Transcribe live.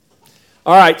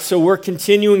All right, so we're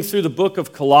continuing through the book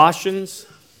of Colossians.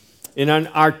 And on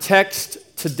our text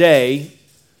today,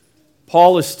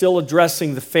 Paul is still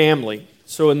addressing the family.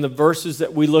 So in the verses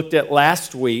that we looked at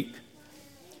last week,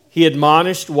 he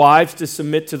admonished wives to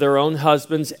submit to their own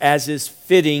husbands as is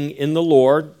fitting in the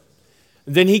Lord.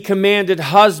 Then he commanded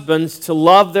husbands to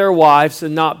love their wives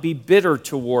and not be bitter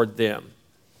toward them.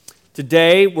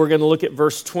 Today, we're going to look at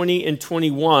verse 20 and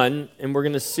 21, and we're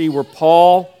going to see where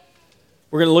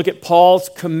we're going to look at Paul's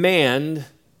command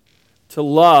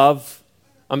Paul's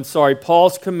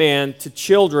command to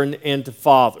children and to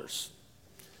fathers.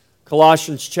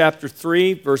 Colossians chapter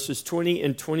 3, verses 20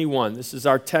 and 21. This is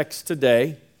our text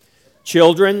today.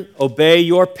 Children, obey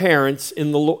your parents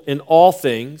in all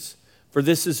things, for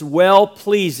this is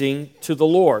well-pleasing to the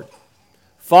Lord.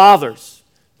 Fathers,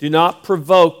 do not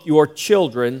provoke your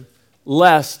children,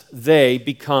 lest they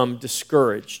become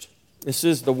discouraged. This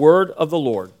is the word of the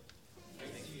Lord.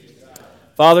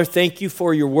 Father, thank you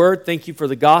for your word. Thank you for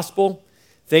the gospel.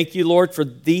 Thank you, Lord, for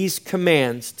these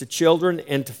commands to children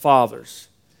and to fathers.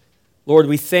 Lord,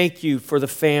 we thank you for the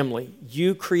family.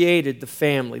 You created the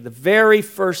family. The very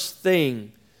first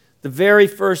thing, the very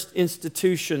first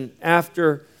institution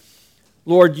after,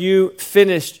 Lord, you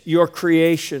finished your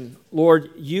creation.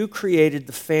 Lord, you created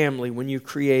the family when you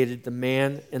created the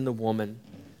man and the woman.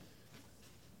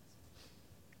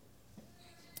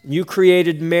 You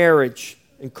created marriage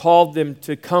and called them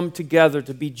to come together,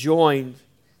 to be joined,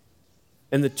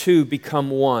 and the two become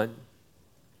one.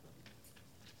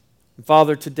 And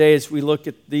Father, today as we look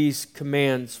at these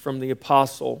commands from the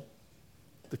apostle,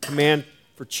 the command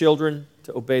for children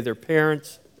to obey their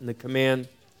parents, and the command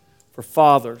for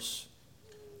fathers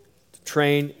to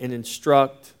train and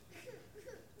instruct,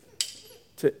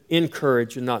 to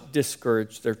encourage and not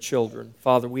discourage their children.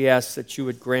 Father, we ask that you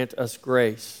would grant us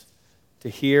grace to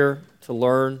hear, to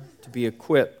learn, to be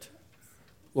equipped.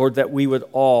 Lord, that we would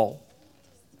all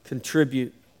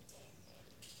contribute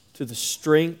to the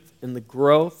strength and the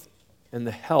growth and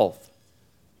the health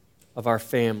of our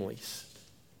families.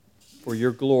 For your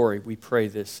glory, we pray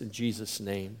this in Jesus'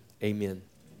 name. Amen.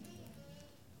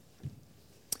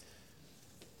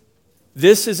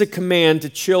 This is a command to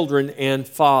children and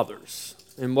fathers.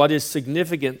 And what is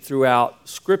significant throughout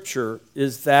Scripture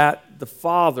is that the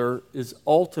father is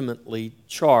ultimately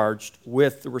charged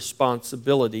with the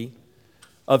responsibility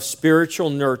of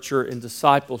spiritual nurture and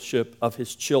discipleship of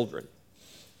his children.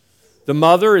 The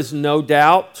mother is no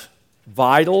doubt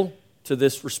vital to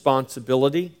this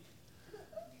responsibility,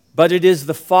 but it is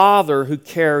the father who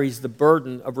carries the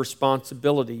burden of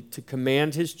responsibility to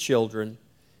command his children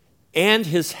and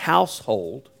his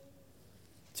household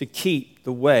to keep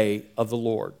the way of the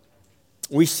Lord.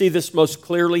 We see this most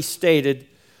clearly stated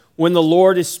when the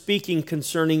Lord is speaking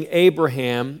concerning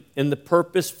Abraham and the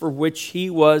purpose for which he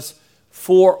was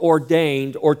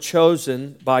foreordained or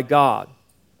chosen by God.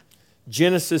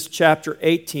 Genesis chapter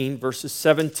 18, verses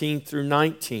 17 through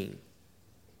 19.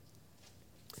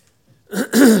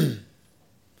 And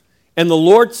the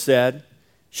Lord said,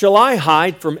 "Shall I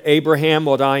hide from Abraham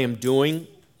what I am doing?"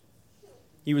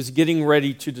 He was getting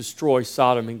ready to destroy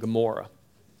Sodom and Gomorrah.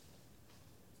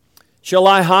 "Shall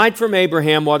I hide from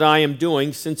Abraham what I am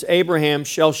doing, since Abraham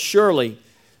shall surely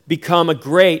become a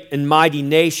great and mighty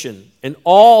nation, and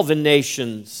all the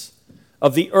nations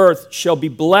of the earth shall be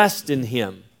blessed in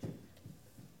him?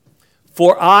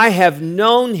 For I have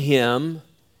known him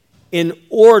in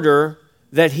order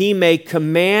that he may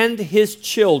command his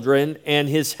children and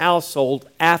his household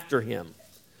after him,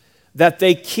 that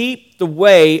they keep the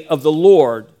way of the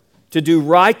Lord to do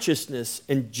righteousness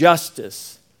and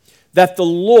justice, that the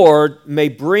Lord may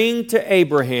bring to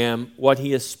Abraham what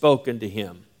he has spoken to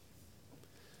him."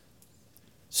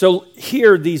 So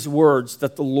hear these words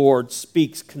that the Lord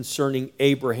speaks concerning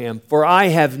Abraham. "For I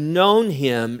have known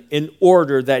him in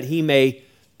order that he may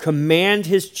command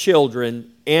his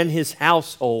children and his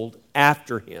household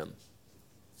after him."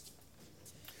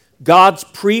 God's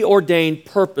preordained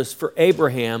purpose for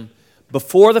Abraham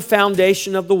before the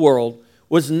foundation of the world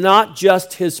was not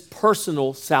just his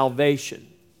personal salvation.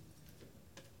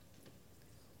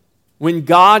 When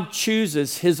God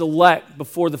chooses his elect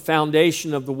before the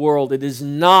foundation of the world, it is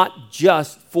not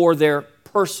just for their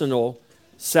personal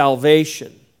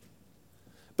salvation.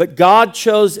 But God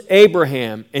chose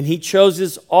Abraham, and he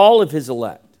chooses all of his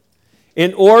elect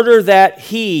in order that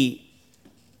he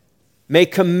may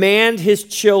command his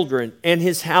children and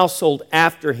his household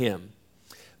after him,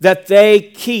 that they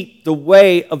keep the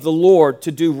way of the Lord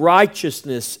to do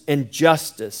righteousness and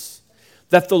justice,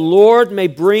 that the Lord may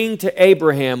bring to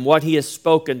Abraham what he has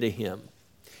spoken to him.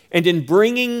 And in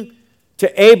bringing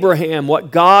to Abraham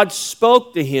what God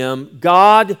spoke to him,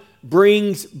 God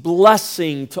brings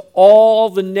blessing to all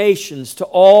the nations, to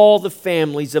all the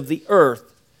families of the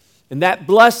earth. And that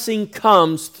blessing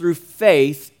comes through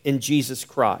faith in Jesus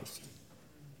Christ.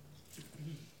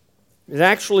 It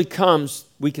actually comes,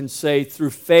 we can say, through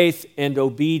faith and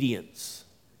obedience.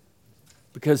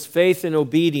 Because faith and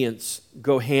obedience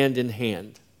go hand in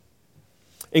hand.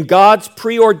 In God's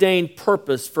preordained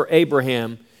purpose for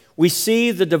Abraham, we see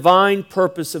the divine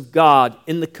purpose of God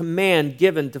in the command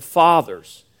given to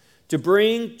fathers to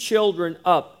bring children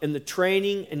up in the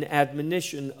training and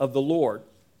admonition of the Lord.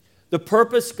 The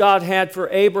purpose God had for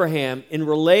Abraham in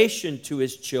relation to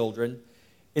his children,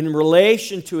 in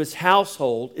relation to his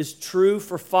household, is true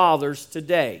for fathers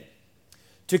today.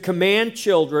 To command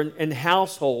children and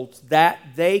households that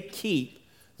they keep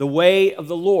the way of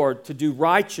the Lord, to do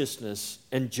righteousness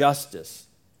and justice.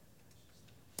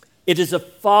 It is a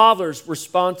father's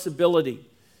responsibility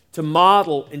to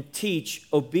model and teach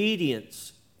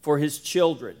obedience for his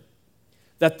children,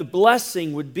 that the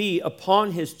blessing would be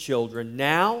upon his children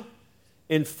now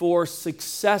and for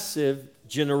successive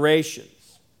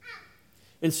generations.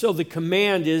 And so the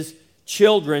command is,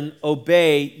 children,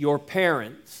 obey your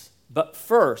parents. But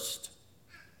first,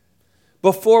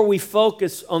 before we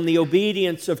focus on the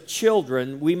obedience of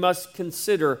children, we must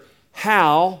consider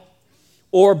how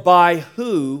or by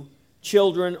who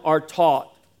children are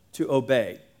taught to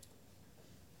obey.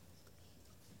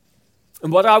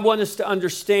 And what I want us to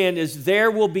understand is there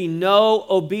will be no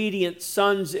obedient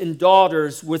sons and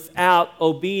daughters without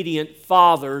obedient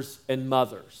fathers and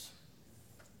mothers.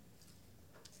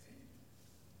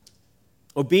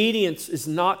 Obedience is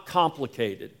not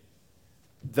complicated,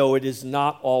 though it is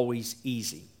not always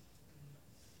easy.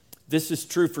 This is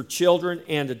true for children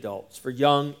and adults, for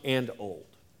young and old.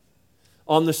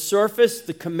 On the surface,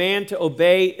 the command to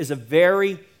obey is a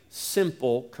very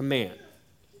simple command.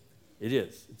 It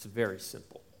is. It's very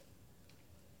simple.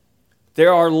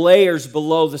 There are layers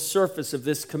below the surface of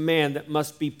this command that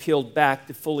must be peeled back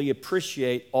to fully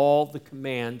appreciate all the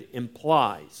command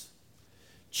implies.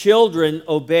 Children,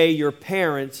 obey your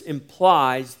parents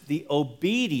implies the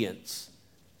obedience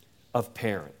of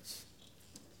parents.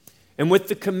 And with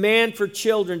the command for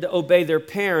children to obey their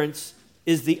parents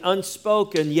is the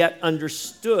unspoken yet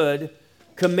understood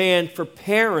command for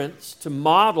parents to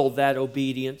model that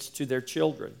obedience to their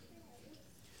children.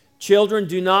 Children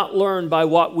do not learn by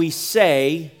what we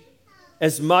say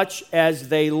as much as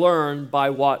they learn by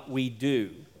what we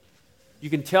do. You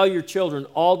can tell your children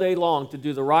all day long to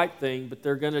do the right thing, but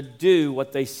they're going to do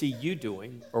what they see you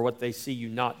doing or what they see you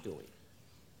not doing.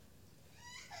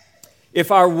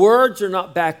 If our words are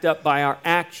not backed up by our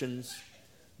actions,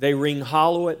 they ring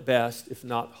hollow at best, if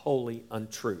not wholly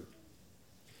untrue.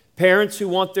 Parents who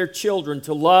want their children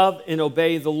to love and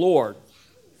obey the Lord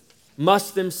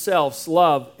must themselves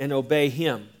love and obey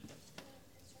Him.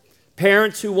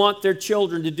 Parents who want their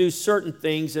children to do certain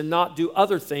things and not do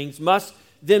other things must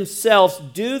themselves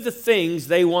do the things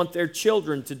they want their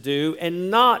children to do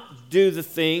and not do the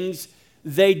things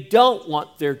they don't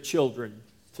want their children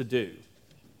to do.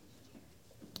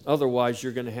 Otherwise,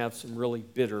 you're going to have some really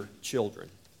bitter children.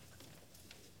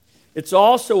 It's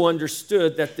also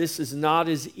understood that this is not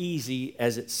as easy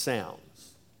as it sounds.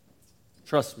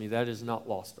 Trust me, that is not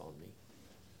lost on me.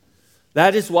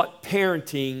 That is what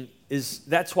parenting is.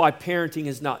 That's why parenting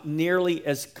is not nearly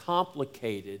as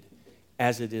complicated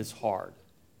as it is hard.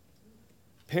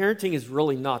 Parenting is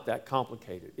really not that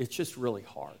complicated. It's just really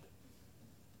hard.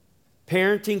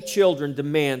 Parenting children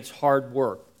demands hard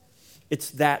work.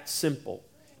 It's that simple.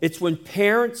 It's when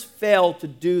parents fail to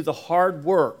do the hard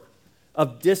work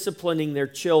of disciplining their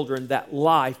children that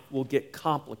life will get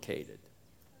complicated.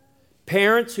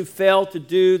 Parents who fail to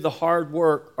do the hard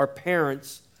work are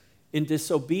parents in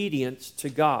disobedience to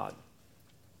God.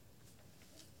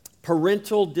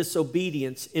 Parental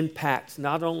disobedience impacts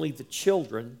not only the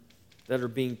children that are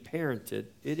being parented,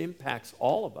 it impacts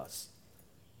all of us.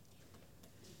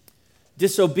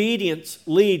 Disobedience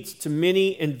leads to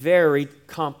many and varied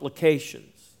complications.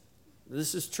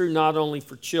 This is true not only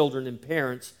for children and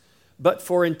parents, but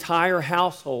for entire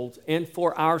households and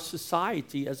for our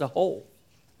society as a whole.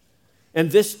 And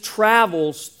this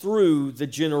travels through the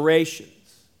generations.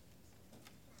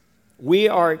 We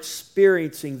are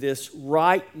experiencing this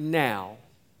right now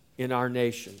in our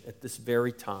nation at this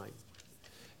very time.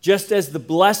 Just as the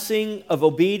blessing of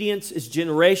obedience is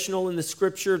generational in the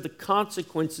Scripture, the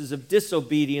consequences of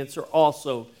disobedience are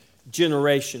also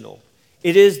generational.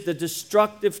 It is the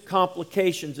destructive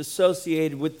complications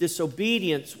associated with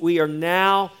disobedience we are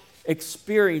now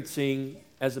experiencing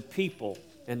as a people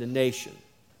and a nation.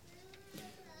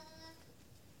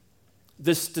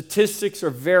 The statistics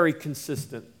are very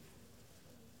consistent.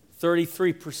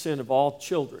 33% of all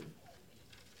children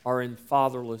are in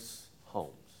fatherless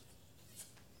homes,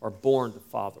 are born to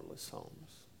fatherless homes.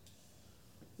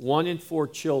 1 in 4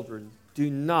 children do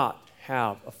not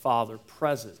have a father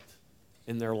present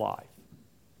in their life.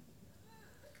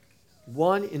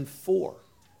 1 in 4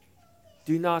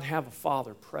 do not have a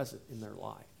father present in their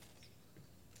life.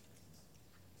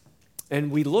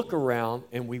 And we look around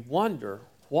and we wonder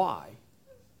why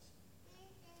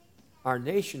our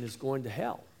nation is going to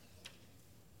hell.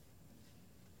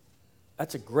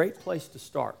 That's a great place to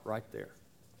start right there.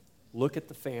 Look at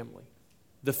the family.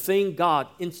 The thing God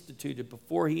instituted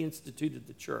before He instituted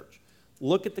the church.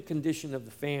 Look at the condition of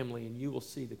the family and you will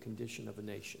see the condition of a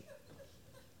nation.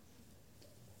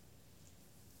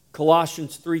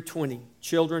 Colossians 3:20,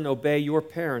 children, obey your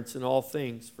parents in all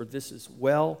things, for this is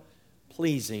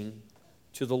well-pleasing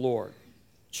to the Lord.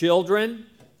 Children,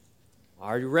 I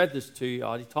already read this to you, I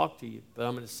already talked to you, but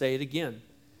I'm going to say it again.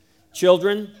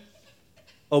 Children,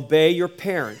 obey your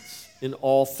parents in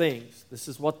all things. This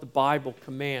is what the Bible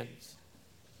commands.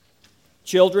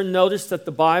 Children, notice that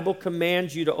the Bible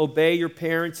commands you to obey your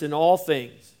parents in all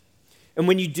things. And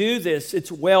when you do this,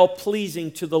 it's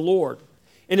well-pleasing to the Lord.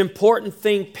 An important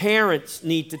thing parents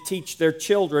need to teach their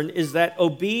children is that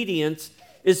obedience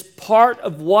is part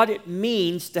of what it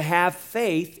means to have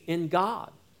faith in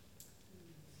God.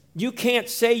 You can't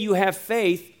say you have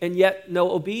faith and yet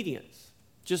no obedience.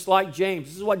 Just like James.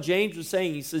 This is what James was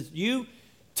saying. He says, you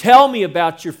tell me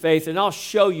about your faith and I'll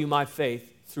show you my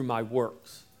faith through my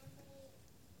works.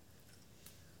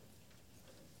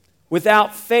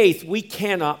 Without faith, we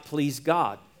cannot please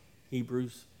God.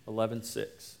 Hebrews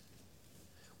 11:6.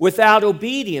 Without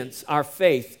obedience, our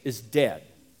faith is dead.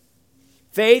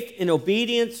 Faith and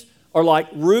obedience are like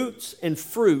roots and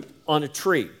fruit on a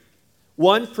tree.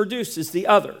 One produces the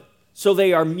other, so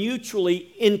they are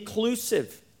mutually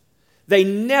inclusive. They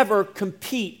never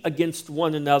compete against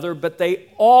one another, but they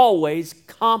always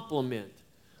complement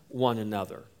one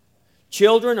another.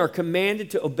 Children are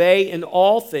commanded to obey in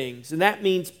all things, and that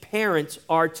means parents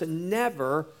are to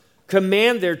never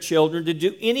command their children to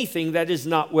do anything that is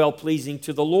not well-pleasing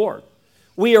to the Lord.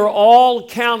 We are all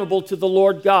accountable to the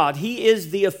Lord God. He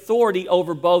is the authority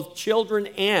over both children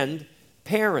and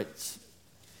parents.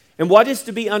 And what is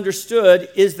to be understood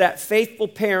is that faithful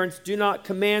parents do not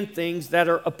command things that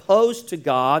are opposed to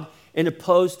God and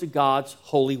opposed to God's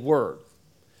holy word.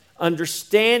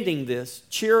 Understanding this,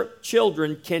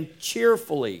 children can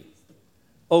cheerfully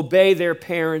obey their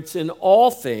parents in all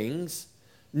things,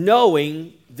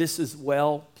 knowing this is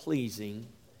well-pleasing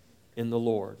in the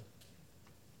Lord.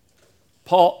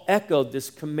 Paul echoed this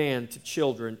command to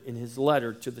children in his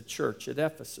letter to the church at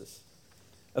Ephesus.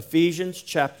 Ephesians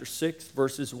chapter 6,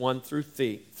 verses 1 through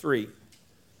 3.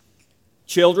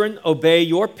 Children, obey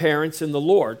your parents in the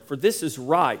Lord, for this is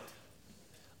right.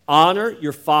 Honor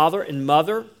your father and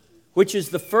mother, which is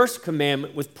the first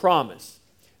commandment with promise,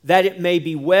 that it may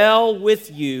be well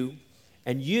with you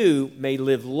and you may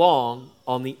live long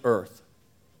on the earth.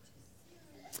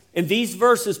 In these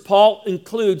verses, Paul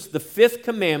includes the 5th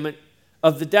commandment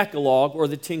of the Decalogue, or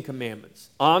the 10 Commandments.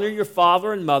 Honor your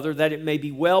father and mother, that it may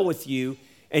be well with you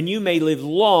and you may live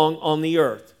long on the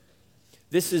earth.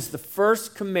 This is the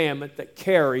first commandment that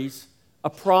carries a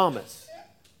promise.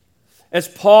 As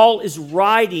Paul is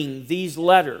writing these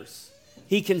letters,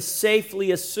 he can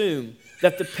safely assume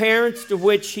that the parents to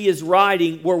which he is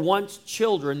writing were once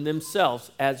children themselves,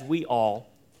 as we all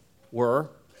were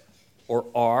or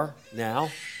are now.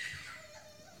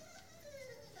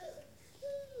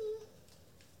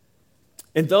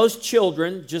 And those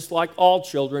children, just like all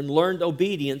children, learned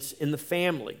obedience in the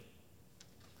family.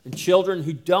 And children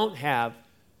who don't have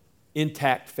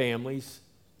intact families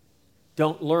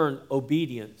don't learn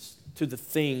obedience to the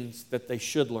things that they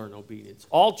should learn obedience.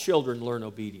 All children learn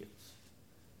obedience.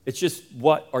 It's just,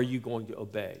 what are you going to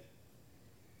obey?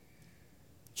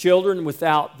 Children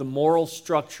without the moral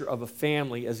structure of a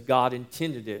family as God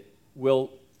intended it will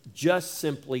just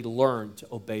simply learn to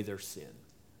obey their sin.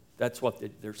 That's what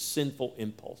their sinful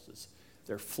impulses,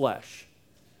 their flesh,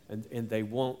 and they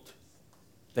won't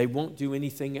do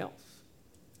anything else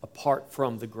apart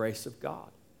from the grace of God.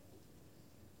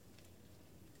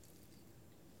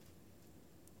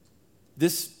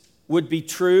 This would be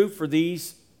true for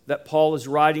these that Paul is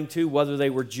writing to, whether they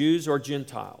were Jews or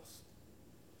Gentiles.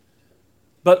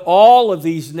 But all of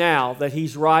these now that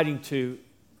he's writing to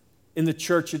in the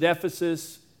church at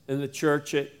Ephesus, in the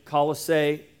church at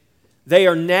Colossae, they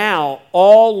are now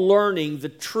all learning the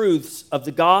truths of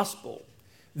the gospel.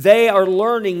 They are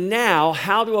learning now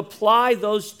how to apply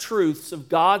those truths of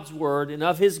God's word and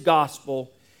of his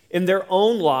gospel in their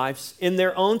own lives, in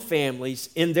their own families,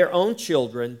 in their own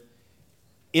children,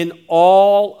 in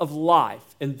all of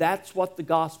life. And that's what the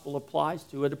gospel applies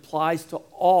to. It applies to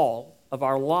all of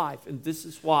our life. And this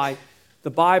is why the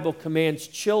Bible commands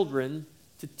children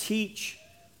to teach,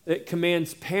 it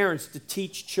commands parents to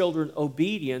teach children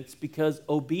obedience, because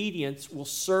obedience will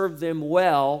serve them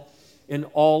well in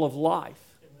all of life.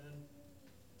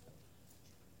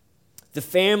 The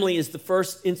family is the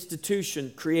first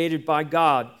institution created by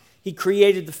God. He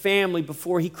created the family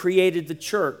before He created the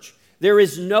church. There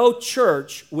is no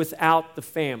church without the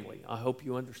family. I hope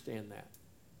you understand that.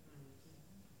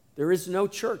 There is no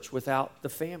church without the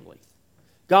family.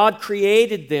 God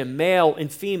created them, male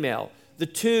and female, the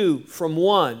two from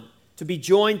one, to be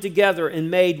joined together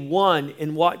and made one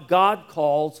in what God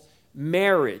calls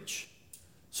marriage.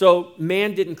 So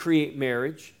man didn't create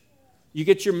marriage. You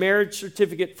get your marriage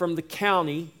certificate from the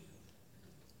county,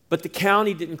 but the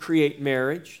county didn't create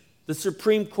marriage. The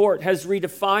Supreme Court has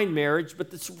redefined marriage, but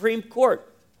the Supreme Court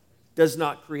does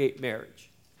not create marriage.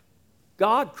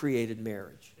 God created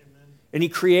marriage. Amen. And He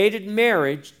created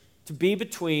marriage to be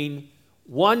between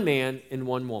one man and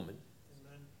one woman.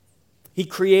 Amen. He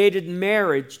created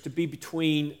marriage to be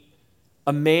between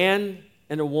a man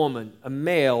and a woman, a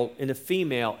male and a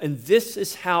female. And this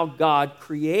is how God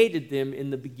created them in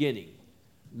the beginning.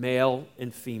 Male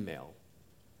and female.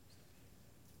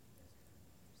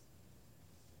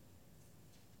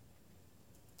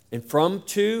 And from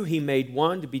two, He made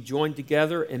one to be joined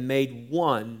together and made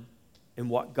one in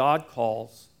what God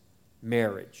calls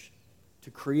marriage,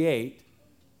 to create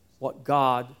what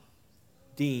God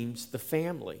deems the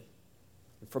family.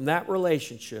 And from that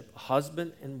relationship, a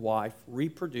husband and wife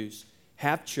reproduce,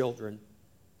 have children,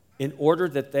 in order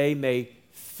that they may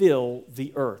fill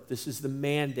the earth. This is the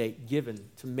mandate given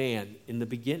to man in the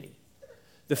beginning.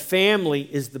 The family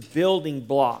is the building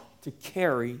block to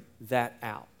carry that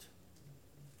out.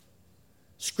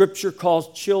 Scripture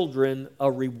calls children a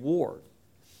reward.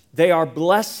 They are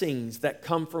blessings that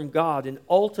come from God, and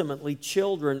ultimately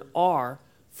children are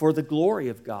for the glory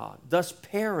of God. Thus,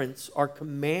 parents are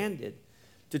commanded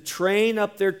to train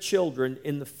up their children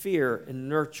in the fear and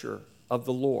nurture of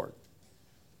the Lord.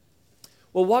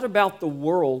 Well, what about the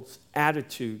world's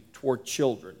attitude toward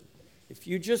children? If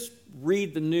you just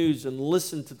read the news and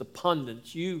listen to the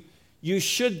pundits, you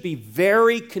should be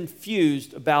very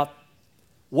confused about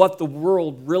what the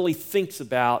world really thinks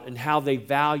about and how they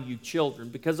value children.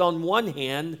 Because on one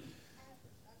hand,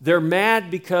 they're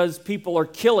mad because people are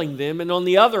killing them, and on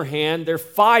the other hand, they're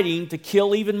fighting to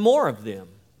kill even more of them.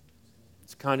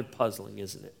 It's kind of puzzling,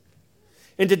 isn't it?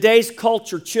 In today's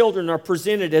culture, children are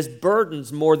presented as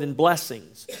burdens more than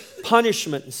blessings,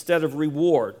 punishment instead of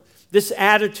reward. This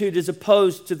attitude is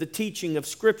opposed to the teaching of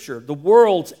Scripture. The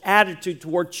world's attitude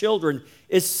toward children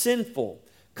is sinful.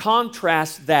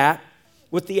 Contrast that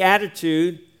with the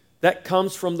attitude that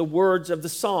comes from the words of the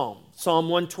Psalm. Psalm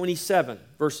 127,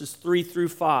 verses 3 through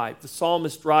 5. The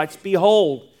psalmist writes,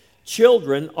 "Behold,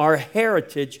 children are a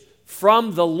heritage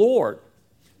from the Lord.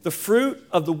 The fruit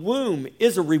of the womb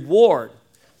is a reward.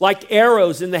 Like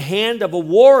arrows in the hand of a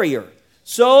warrior,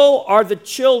 so are the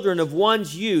children of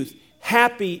one's youth.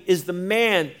 Happy is the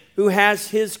man who has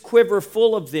his quiver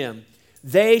full of them.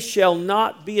 They shall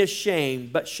not be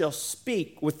ashamed, but shall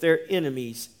speak with their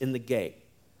enemies in the gate."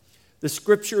 The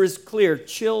Scripture is clear.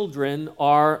 Children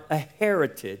are a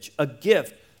heritage, a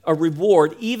gift, a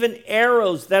reward, even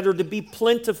arrows that are to be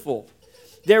plentiful.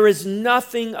 There is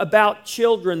nothing about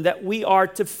children that we are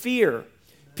to fear.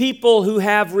 People who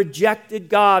have rejected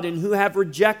God and who have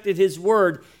rejected His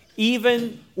Word,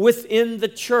 even within the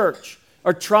church,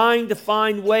 are trying to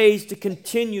find ways to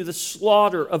continue the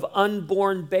slaughter of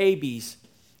unborn babies,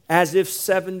 as if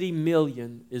 70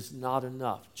 million is not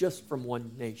enough, just from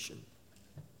one nation.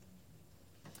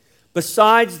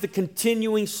 Besides the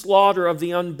continuing slaughter of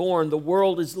the unborn, the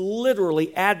world is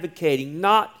literally advocating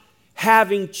not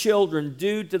having children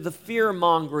due to the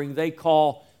fear-mongering they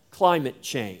call climate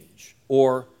change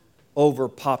or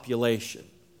overpopulation.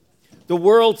 The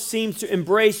world seems to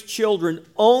embrace children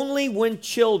only when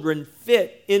children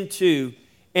fit into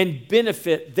and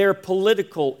benefit their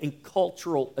political and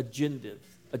cultural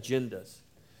agendas.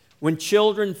 When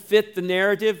children fit the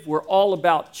narrative, we're all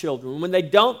about children. When they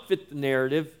don't fit the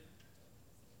narrative,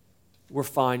 we're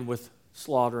fine with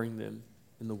slaughtering them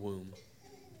in the womb.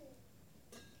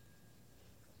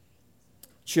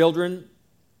 Children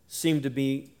seem to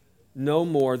be no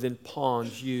more than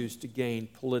pawns used to gain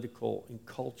political and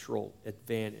cultural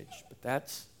advantage. But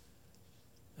that's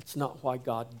not why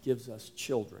God gives us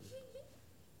children.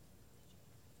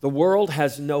 The world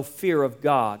has no fear of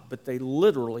God, but they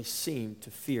literally seem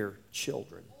to fear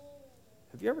children.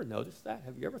 Have you ever noticed that?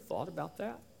 Have you ever thought about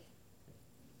that?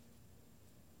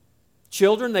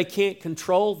 Children they can't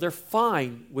control, they're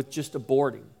fine with just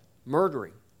aborting,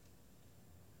 murdering.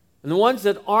 And the ones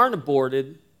that aren't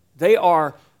aborted, they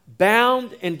are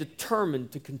bound and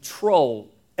determined to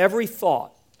control every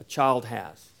thought a child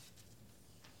has.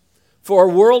 For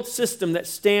a world system that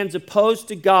stands opposed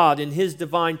to God and His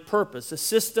divine purpose, a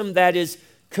system that is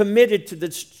committed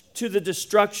to the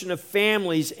destruction of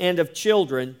families and of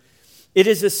children, it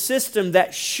is a system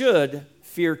that should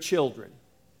fear children.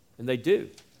 And they do.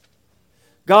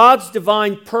 God's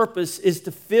divine purpose is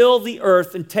to fill the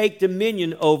earth and take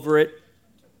dominion over it.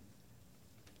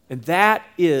 And that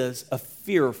is a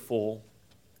fearful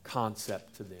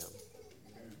concept to them.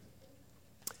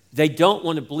 They don't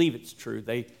want to believe it's true.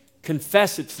 They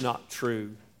confess it's not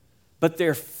true. But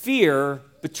their fear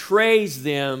betrays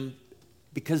them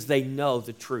because they know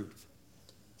the truth.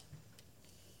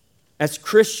 As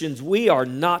Christians, we are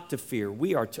not to fear.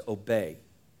 We are to obey.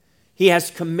 He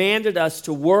has commanded us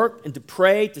to work and to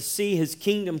pray to see His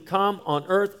kingdom come on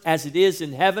earth as it is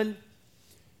in heaven.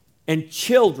 And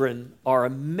children are a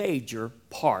major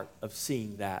part of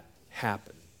seeing that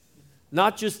happen.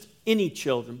 Not just any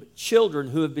children, but children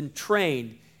who have been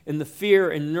trained in the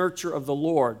fear and nurture of the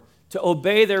Lord to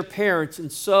obey their parents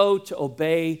and so to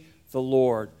obey the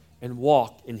Lord and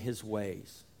walk in His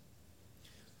ways.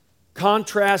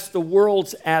 Contrast the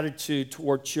world's attitude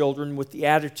toward children with the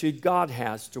attitude God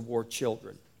has toward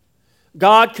children.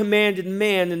 God commanded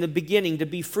man in the beginning to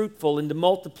be fruitful and to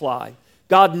multiply.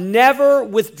 God never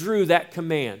withdrew that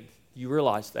command. You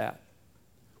realize that?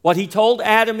 What He told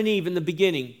Adam and Eve in the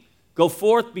beginning, go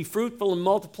forth, be fruitful and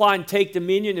multiply and take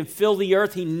dominion and fill the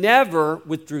earth, He never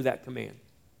withdrew that command.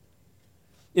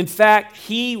 In fact,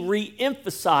 He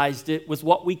re-emphasized it with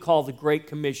what we call the Great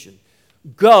Commission.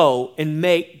 Go and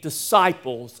make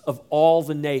disciples of all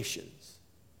the nations.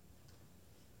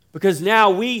 Because now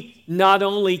we not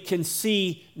only can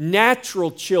see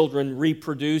natural children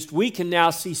reproduced, we can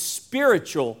now see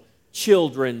spiritual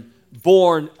children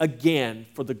born again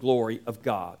for the glory of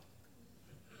God.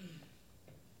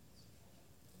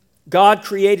 God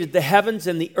created the heavens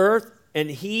and the earth, and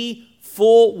He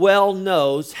full well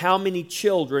knows how many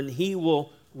children He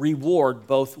will reward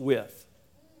both with.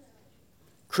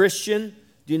 Christian,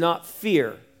 do not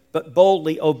fear, but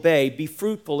boldly obey. Be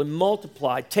fruitful and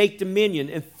multiply. Take dominion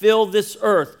and fill this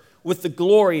earth with the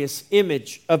glorious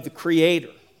image of the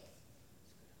Creator.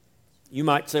 You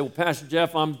might say, well, Pastor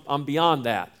Jeff, I'm beyond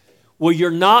that. Well,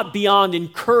 you're not beyond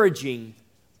encouraging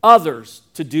others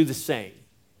to do the same.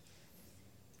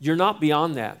 You're not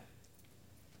beyond that.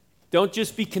 Don't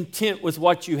just be content with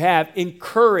what you have.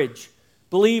 Encourage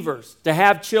believers to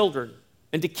have children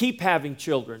and to keep having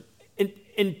children.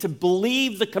 And to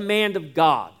believe the command of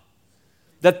God,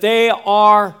 that they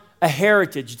are a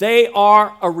heritage, they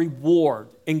are a reward,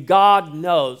 and God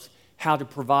knows how to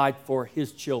provide for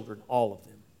His children, all of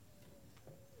them.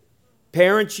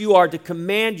 Parents, you are to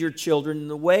command your children in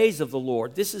the ways of the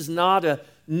Lord. This is not a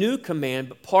new command,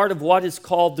 but part of what is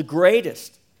called the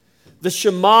greatest. The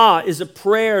Shema is a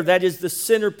prayer that is the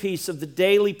centerpiece of the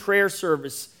daily prayer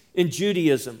service in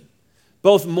Judaism,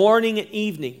 both morning and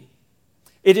evening.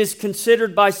 It is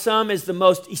considered by some as the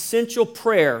most essential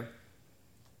prayer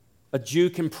a Jew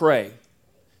can pray.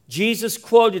 Jesus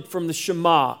quoted from the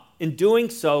Shema. In doing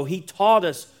so, He taught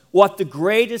us what the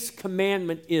greatest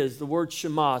commandment is. The word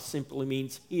Shema simply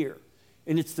means hear.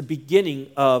 And it's the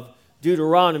beginning of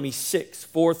Deuteronomy 6,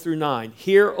 4 through 9.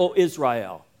 Hear, O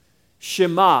Israel.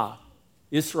 Shema,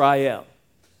 Israel.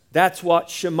 That's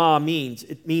what Shema means.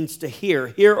 It means to hear.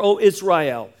 Hear, O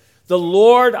Israel. The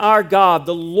Lord our God,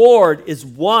 the Lord is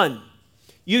one.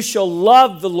 You shall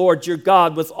love the Lord your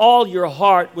God with all your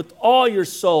heart, with all your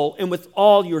soul, and with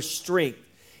all your strength.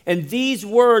 And these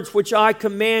words which I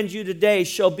command you today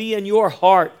shall be in your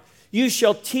heart. You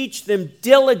shall teach them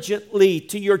diligently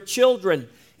to your children,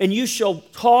 and you shall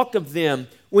talk of them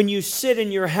when you sit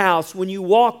in your house, when you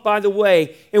walk by the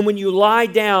way, and when you lie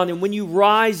down, and when you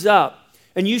rise up.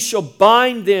 And you shall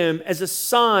bind them as a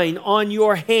sign on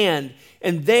your hand,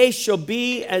 and they shall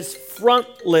be as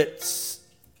frontlets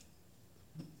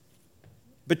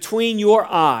between your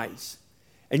eyes.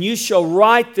 And you shall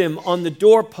write them on the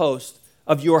doorpost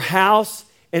of your house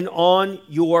and on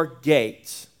your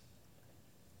gates.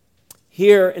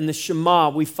 Here in the Shema,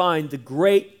 we find the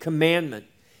great commandment.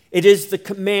 It is the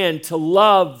command to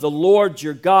love the Lord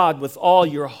your God with all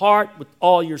your heart, with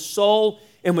all your soul,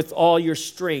 and with all your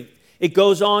strength. It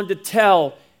goes on to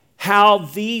tell how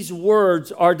these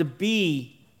words are to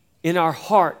be in our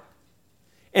heart,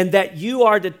 and that you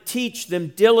are to teach them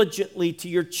diligently to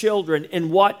your children in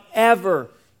whatever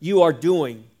you are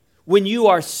doing. when you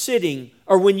are sitting,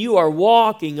 or when you are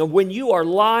walking, or when you are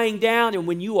lying down, and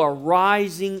when you are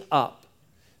rising up.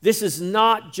 This is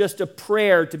not just a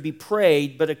prayer to be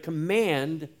prayed, but a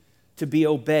command to be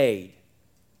obeyed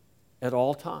at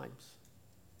all times.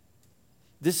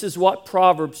 This is what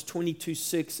Proverbs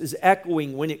 22:6 is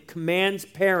echoing when it commands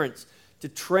parents to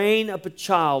train up a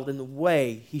child in the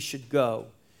way he should go.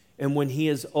 And when he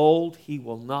is old, he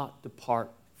will not depart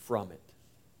from it.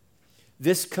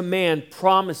 This command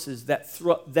promises that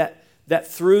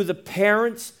through the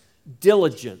parent's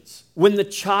diligence, when the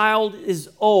child is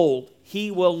old, he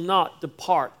will not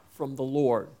depart from the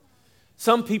Lord.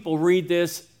 Some people read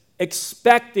this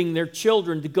expecting their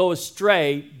children to go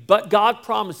astray, but God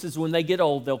promises when they get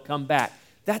old, they'll come back.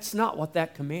 That's not what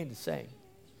that command is saying.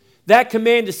 That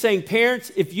command is saying,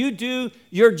 parents, if you do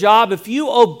your job, if you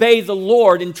obey the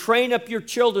Lord and train up your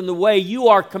children the way you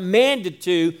are commanded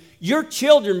to, your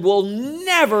children will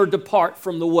never depart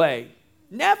from the way.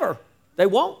 Never. They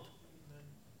won't.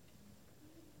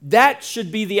 That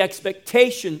should be the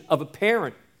expectation of a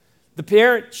parent. The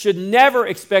parent should never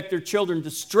expect their children to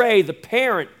stray. The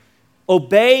parent,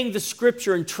 obeying the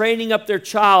Scripture and training up their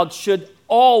child, should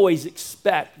always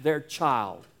expect their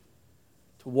child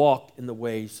to walk in the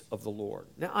ways of the Lord.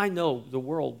 Now, I know the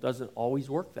world doesn't always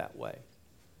work that way.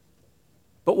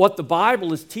 But what the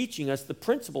Bible is teaching us, the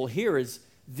principle here is,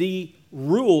 the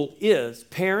rule is,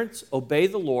 parents, obey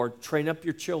the Lord, train up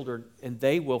your children, and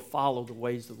they will follow the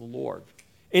ways of the Lord.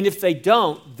 And if they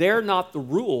don't, they're not the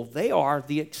rule, they are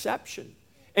the exception.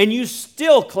 And you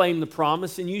still claim the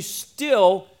promise, and you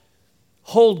still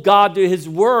hold God to His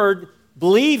word,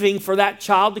 believing for that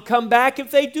child to come back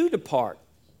if they do depart.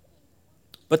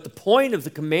 But the point of the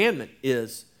commandment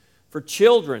is for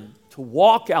children to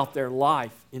walk out their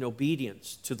life in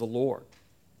obedience to the Lord.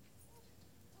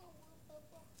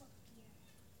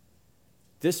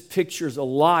 This pictures a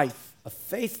life, a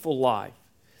faithful life.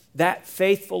 That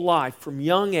faithful life from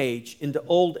young age into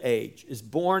old age is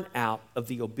born out of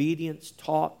the obedience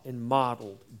taught and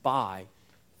modeled by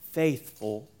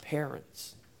faithful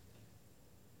parents.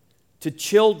 To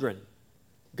children,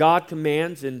 God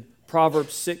commands in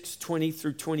Proverbs 6:20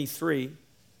 through 23,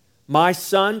 "My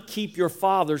son, keep your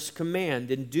father's command,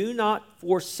 and do not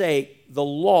forsake the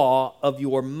law of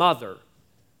your mother.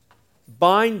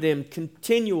 Bind them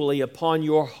continually upon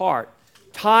your heart.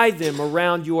 Tie them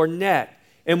around your neck.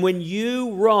 And when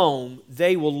you roam,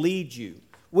 they will lead you.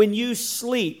 When you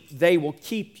sleep, they will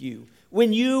keep you.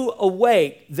 When you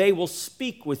awake, they will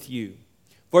speak with you.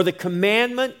 For the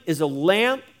commandment is a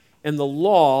lamp, and the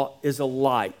law is a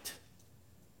light."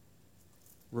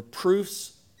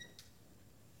 Reproofs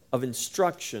of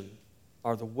instruction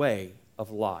are the way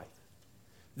of life.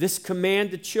 This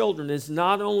command to children is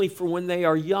not only for when they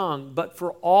are young, but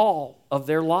for all of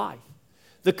their life.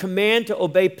 The command to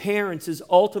obey parents is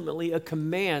ultimately a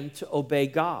command to obey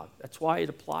God. That's why it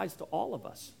applies to all of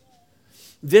us.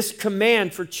 This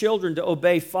command for children to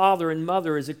obey father and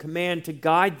mother is a command to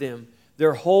guide them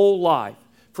their whole life,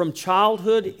 from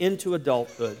childhood into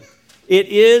adulthood. It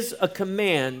is a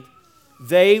command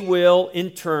they will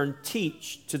in turn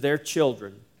teach to their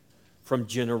children from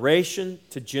generation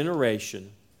to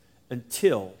generation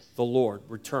until the Lord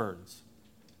returns.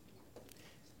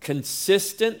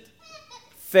 Consistent,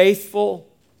 faithful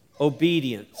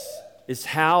obedience is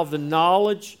how the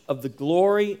knowledge of the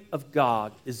glory of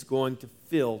God is going to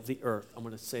fill the earth. I'm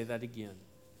going to say that again.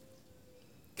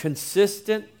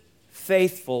 Consistent,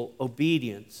 faithful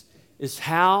obedience is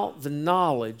how the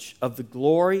knowledge of the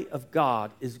glory of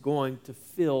God is going to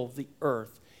fill the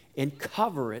earth and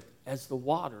cover it as the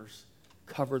waters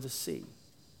cover the sea.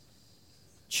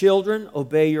 Children,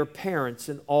 obey your parents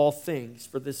in all things,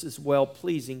 for this is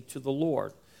well-pleasing to the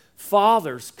Lord.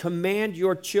 Fathers, command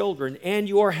your children and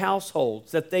your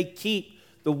households that they keep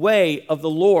the way of the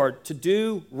Lord to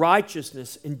do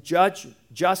righteousness and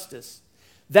justice,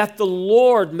 that the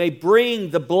Lord may bring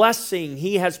the blessing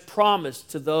He has promised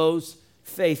to those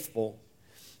faithful.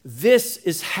 This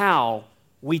is how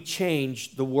we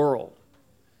change the world.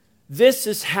 This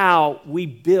is how we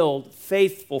build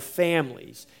faithful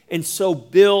families and so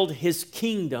build His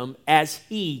kingdom as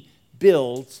He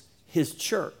builds His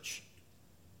church.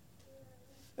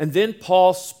 And then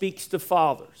Paul speaks to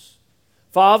fathers.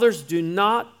 Fathers, do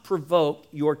not provoke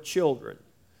your children.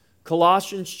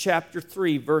 Colossians chapter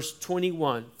 3, verse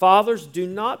 21. Fathers, do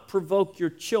not provoke your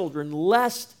children,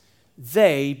 lest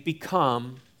they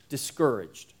become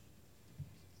discouraged.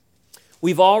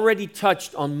 We've already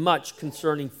touched on much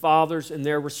concerning fathers and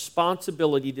their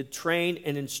responsibility to train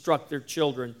and instruct their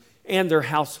children and their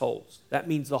households. That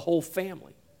means the whole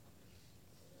family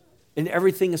and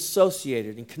everything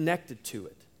associated and connected to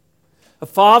it. A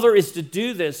father is to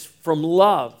do this from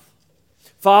love.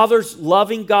 Fathers,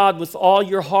 loving God with all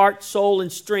your heart, soul,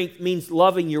 and strength means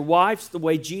loving your wives the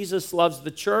way Jesus loves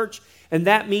the church, and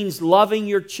that means loving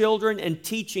your children and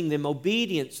teaching them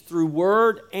obedience through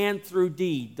word and through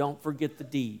deed. Don't forget the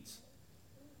deeds.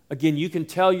 Again, you can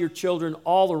tell your children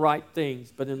all the right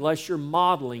things, but unless you're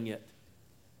modeling it,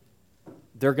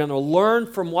 they're going to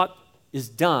learn from what is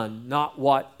done, not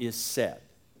what is said.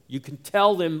 You can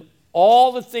tell them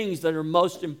all the things that are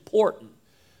most important,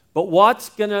 but what's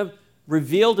going to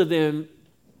reveal to them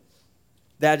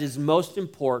that is most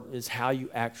important is how you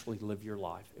actually live your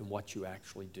life and what you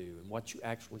actually do and what you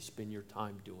actually spend your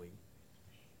time doing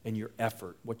and your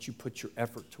effort, what you put your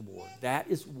effort toward. That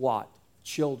is what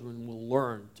children will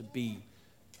learn to be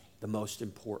the most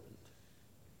important.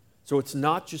 So it's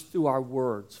not just through our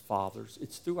words, fathers,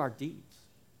 it's through our deeds.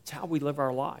 It's how we live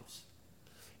our lives.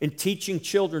 In teaching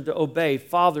children to obey,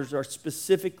 fathers are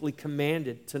specifically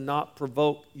commanded to not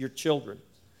provoke your children,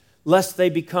 lest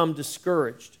they become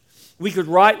discouraged. We could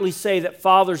rightly say that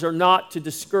fathers are not to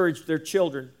discourage their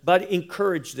children, but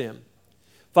encourage them.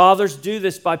 Fathers do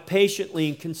this by patiently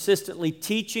and consistently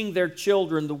teaching their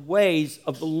children the ways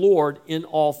of the Lord in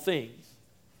all things.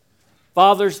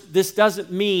 Fathers, this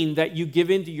doesn't mean that you give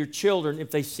in to your children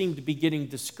if they seem to be getting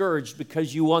discouraged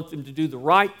because you want them to do the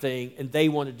right thing and they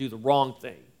want to do the wrong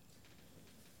thing.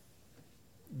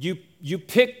 You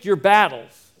pick your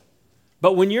battles.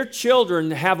 But when your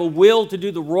children have a will to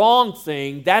do the wrong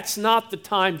thing, that's not the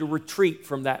time to retreat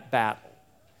from that battle.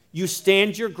 You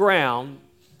stand your ground.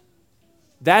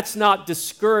 That's not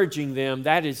discouraging them.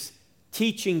 That is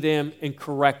teaching them and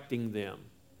correcting them.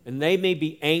 And they may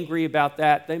be angry about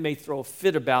that. They may throw a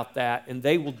fit about that. And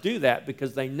they will do that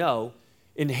because they know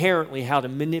inherently how to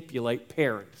manipulate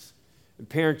parents. And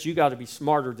parents, you got to be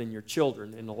smarter than your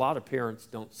children. And a lot of parents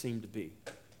don't seem to be.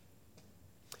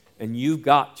 And you've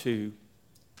got to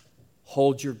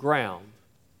hold your ground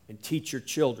and teach your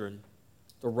children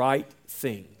the right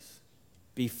things.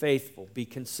 Be faithful. Be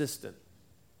consistent.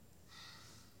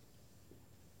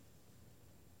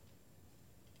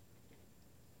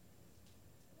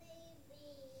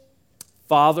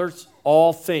 Fathers,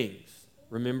 all things.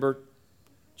 Remember,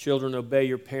 children, obey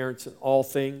your parents in all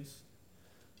things.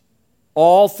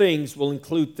 All things will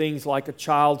include things like a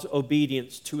child's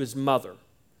obedience to his mother,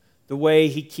 the way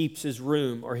he keeps his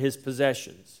room or his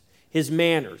possessions, his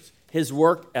manners, his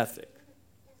work ethic.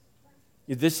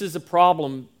 This is a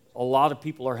problem a lot of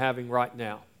people are having right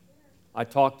now. I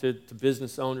talk to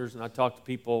business owners and I talk to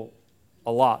people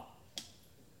a lot.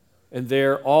 And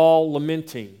they're all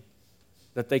lamenting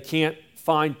that they can't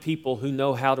find people who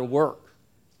know how to work.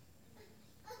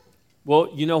 Well,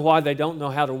 you know why they don't know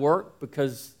how to work?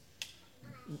 Because,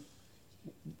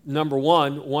 number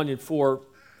one in 4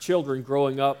 children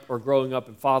growing up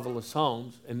in fatherless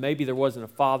homes, and maybe there wasn't a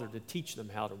father to teach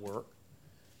them how to work.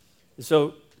 And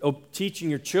so teaching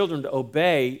your children to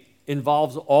obey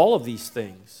involves all of these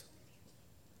things,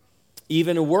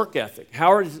 even a work ethic.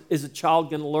 How is a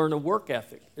child going to learn a work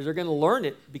ethic? They're going to learn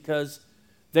it because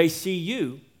they see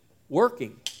you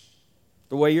working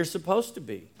the way you're supposed to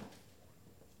be.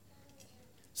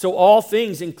 So all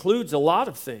things includes a lot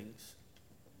of things.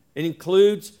 It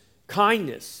includes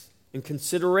kindness and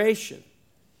consideration.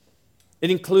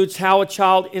 It includes how a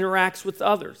child interacts with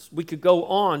others. We could go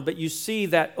on, but you see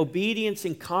that obedience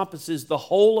encompasses the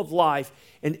whole of life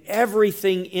and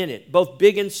everything in it, both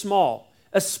big and small,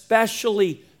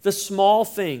 especially the small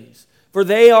things, for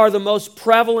they are the most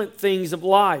prevalent things of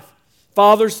life.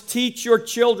 Fathers, teach your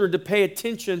children to pay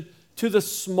attention to the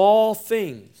small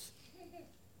things.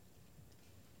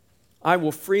 I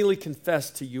will freely confess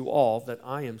to you all that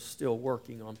I am still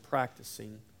working on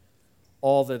practicing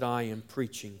all that I am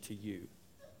preaching to you.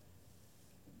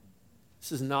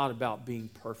 This is not about being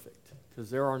perfect, because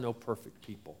there are no perfect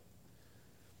people.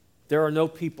 There are no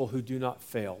people who do not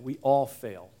fail. We all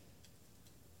fail.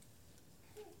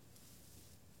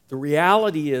 The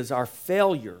reality is our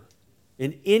failure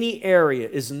in any area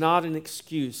is not an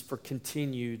excuse for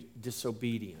continued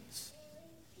disobedience.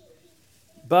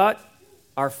 But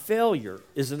our failure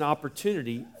is an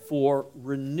opportunity for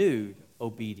renewed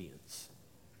obedience.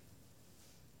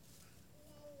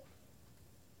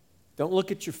 Don't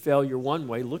look at your failure one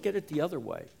way, look at it the other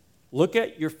way. Look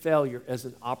at your failure as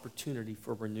an opportunity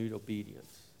for renewed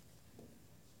obedience.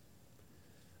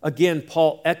 Again,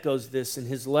 Paul echoes this in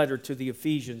his letter to the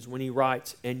Ephesians when he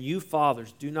writes, "And you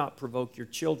fathers, do not provoke your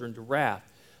children to wrath,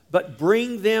 but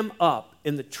bring them up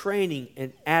in the training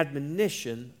and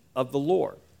admonition of the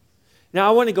Lord." Now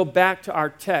I want to go back to our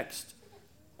text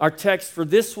for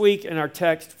this week and our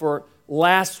text for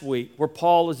last week, where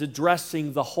Paul is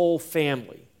addressing the whole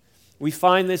family. We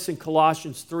find this in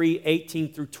Colossians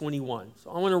 3:18 through 21. So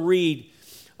I want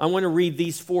to read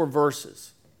these 4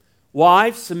 verses.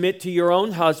 Wives, submit to your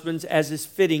own husbands as is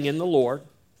fitting in the Lord.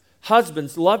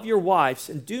 Husbands, love your wives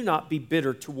and do not be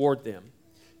bitter toward them.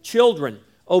 Children,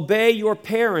 obey your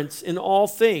parents in all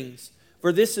things,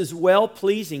 for this is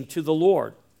well-pleasing to the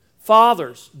Lord.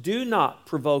 Fathers, do not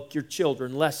provoke your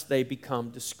children lest they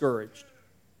become discouraged.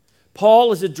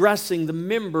 Paul is addressing the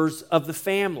members of the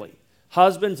family,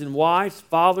 husbands and wives,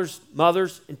 fathers,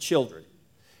 mothers, and children.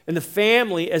 And the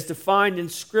family, as defined in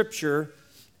Scripture,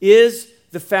 is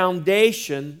the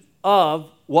foundation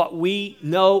of what we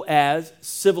know as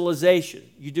civilization.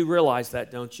 You do realize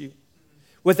that, don't you?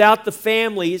 Without the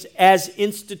families as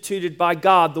instituted by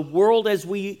God, the world as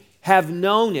we have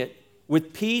known it,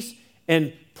 with peace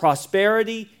and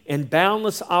prosperity and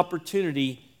boundless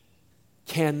opportunity,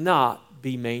 cannot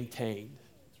be maintained.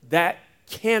 That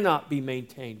cannot be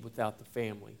maintained without the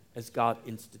family as God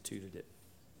instituted it.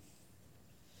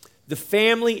 The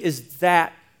family is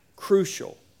that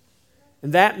crucial.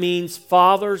 And that means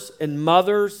fathers and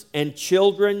mothers and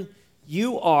children,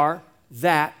 you are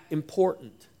that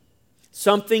important.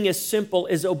 Something as simple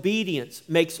as obedience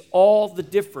makes all the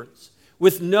difference.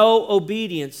 With no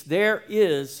obedience, there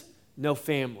is no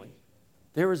family.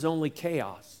 There is only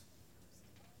chaos.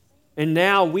 And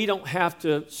now we don't have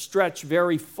to stretch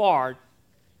very far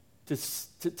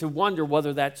to wonder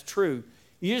whether that's true.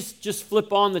 You just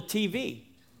flip on the TV.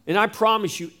 And I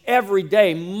promise you, every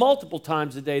day, multiple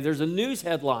times a day, there's a news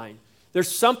headline. There's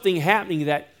something happening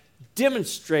that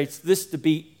demonstrates this to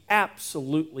be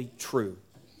absolutely true.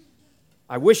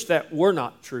 I wish that were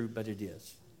not true, but it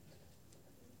is.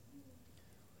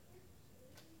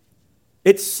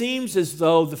 It seems as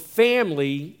though the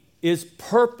family is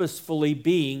purposefully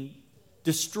being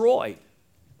destroyed.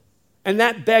 And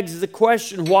that begs the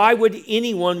question, why would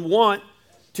anyone want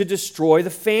to destroy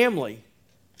the family?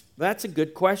 That's a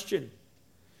good question.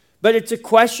 But it's a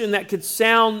question that could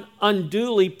sound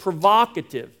unduly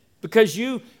provocative, because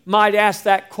you might ask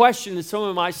that question and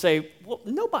someone might say, well,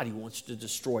 nobody wants to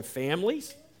destroy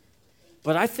families.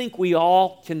 But I think we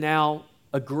all can now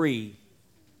agree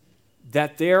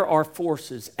that there are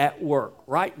forces at work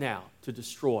right now to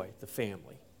destroy the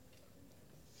family.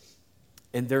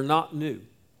 And they're not new.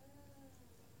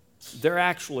 They're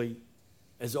actually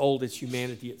as old as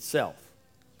humanity itself.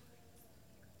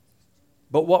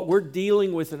 But what we're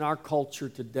dealing with in our culture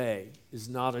today is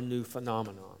not a new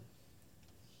phenomenon.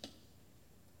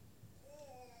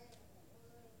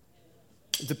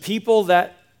 The people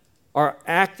that are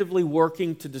actively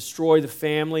working to destroy the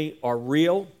family are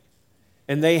real,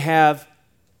 and they have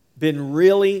been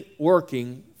really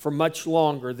working for much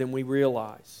longer than we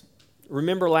realize.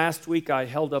 Remember last week I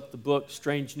held up the book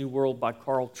Strange New World by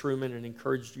Carl Trueman and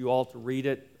encouraged you all to read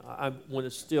it. I want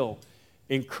to still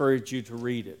encourage you to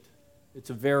read it. It's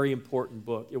a very important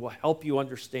book. It will help you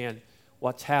understand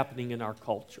what's happening in our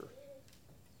culture.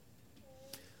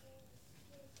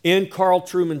 In Carl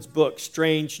Trueman's book,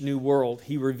 Strange New World,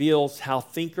 he reveals how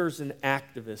thinkers and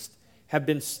activists have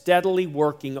been steadily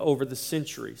working over the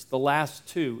centuries, the last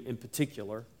 2 in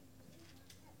particular,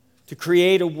 to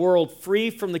create a world free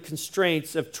from the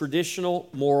constraints of traditional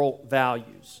moral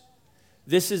values.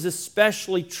 This is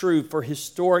especially true for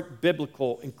historic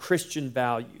biblical and Christian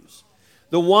values.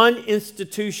 The one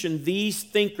institution these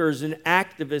thinkers and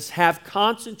activists have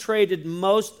concentrated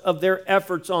most of their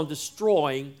efforts on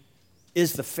destroying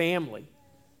is the family.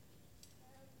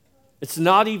 It's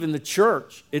not even the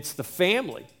church, it's the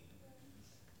family.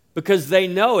 Because they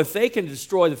know if they can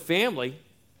destroy the family,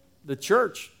 the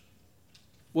church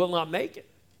will not make it.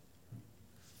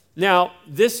 Now,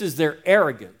 this is their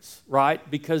arrogance,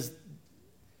 right? Because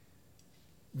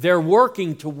they're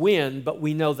working to win, but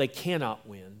we know they cannot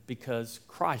win because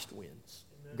Christ wins.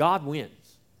 Amen. God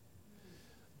wins.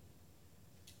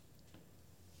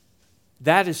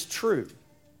 That is true.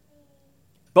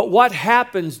 But what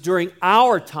happens during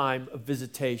our time of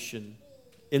visitation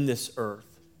in this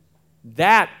earth?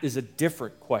 That is a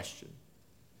different question.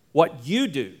 What you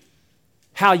do,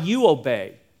 how you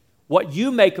obey, what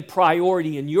you make a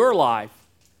priority in your life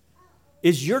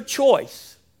is your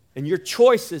choice. And your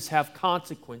choices have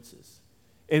consequences.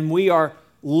 And we are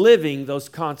living those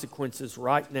consequences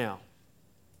right now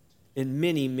in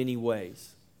many, many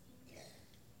ways.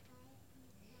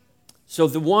 So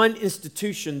the one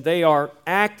institution they are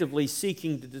actively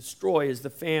seeking to destroy is the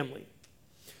family.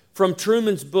 From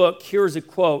Trueman's book, here's a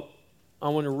quote I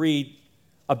want to read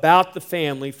about the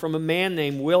family from a man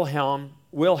named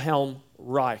Wilhelm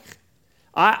Reich.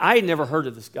 I had never heard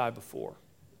of this guy before.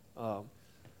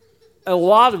 A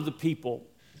lot of the people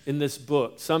in this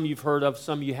book, some you've heard of,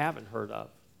 some you haven't heard of.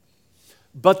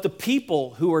 But the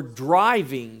people who are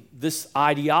driving this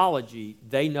ideology,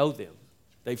 they know them.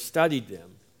 They've studied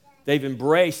them. They've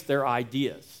embraced their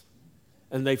ideas.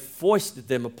 And they've foisted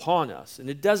them upon us. And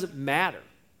it doesn't matter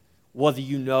whether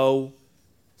you know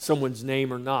someone's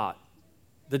name or not.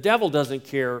 The devil doesn't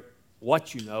care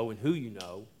what you know and who you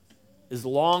know, as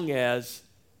long as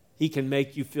he can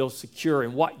make you feel secure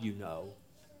in what you know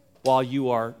while you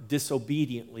are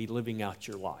disobediently living out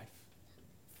your life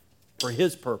for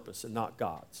his purpose and not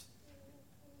God's.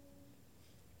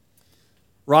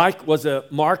 Reich was a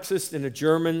Marxist and a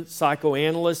German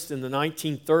psychoanalyst in the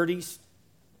 1930s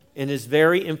and is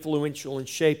very influential in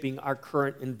shaping our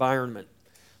current environment.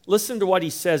 Listen to what he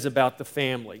says about the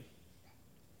family.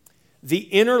 The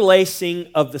interlacing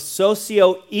of the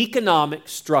socioeconomic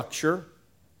structure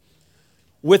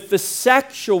with the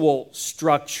sexual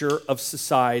structure of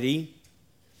society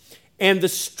and the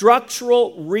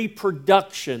structural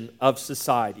reproduction of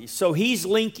society. So he's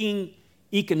linking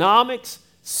economics,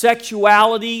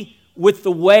 sexuality with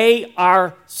the way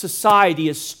our society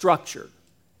is structured.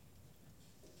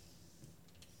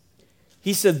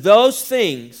 He said those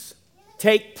things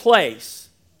take place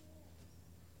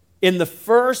in the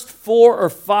first 4 or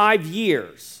 5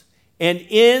 years and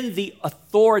in the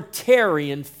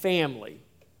authoritarian family.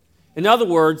 In other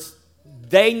words,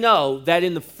 they know that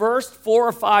in the first 4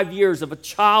 or 5 years of a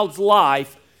child's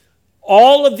life,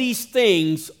 all of these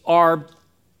things are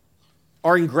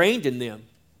ingrained in them.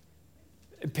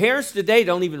 And parents today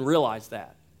don't even realize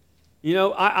that. You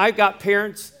know, I've got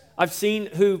parents I've seen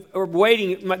who are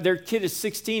waiting, their kid is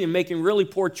 16 and making really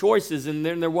poor choices, and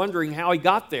then they're wondering how he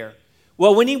got there.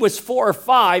 Well, when he was 4 or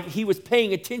 5, he was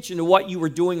paying attention to what you were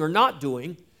doing or not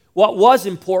doing, what was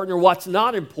important or what's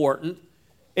not important,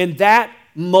 and that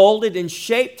molded and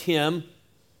shaped him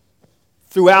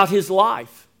throughout his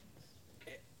life.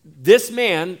 This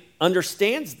man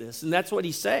understands this, and that's what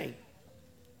he's saying.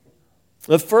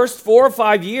 The first 4 or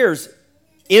 5 years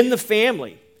in the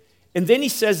family. And then he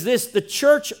says this, the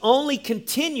church only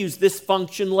continues this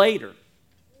function later.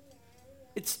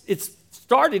 It's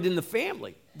started in the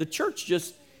family. The church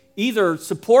just either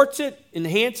supports it,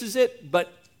 enhances it,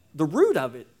 but the root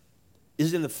of it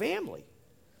is in the family.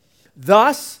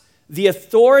 Thus, the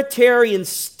authoritarian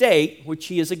state, which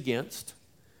he is against,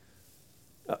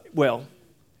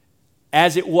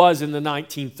 as it was in the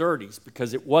 1930s,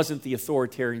 because it wasn't the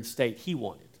authoritarian state he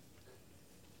wanted.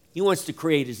 He wants to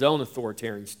create his own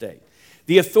authoritarian state.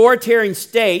 The authoritarian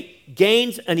state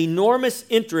gains an enormous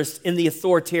interest in the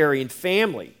authoritarian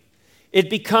family. It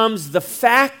becomes the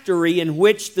factory in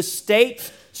which the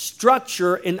state's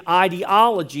structure and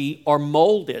ideology are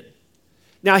molded.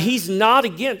 Now, he's not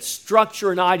against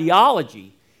structure and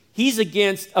ideology. He's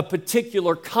against a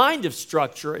particular kind of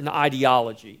structure and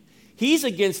ideology. He's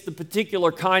against the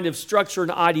particular kind of structure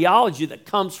and ideology that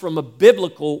comes from a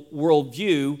biblical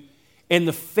worldview and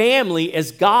the family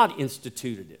as God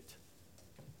instituted it.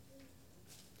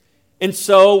 And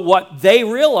so what they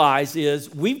realize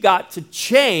is we've got to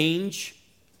change.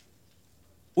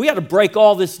 We got to break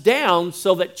all this down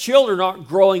so that children aren't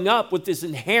growing up with this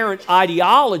inherent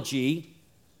ideology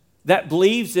that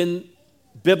believes in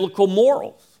biblical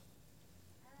morals.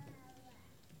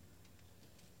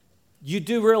 You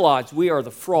do realize we are the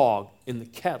frog in the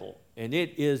kettle, and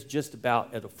it is just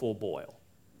about at a full boil.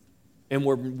 And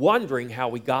we're wondering how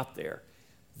we got there.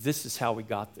 This is how we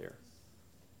got there.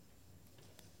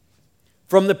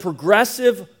 From the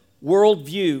progressive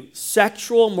worldview,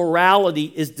 sexual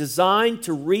morality is designed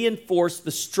to reinforce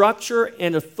the structure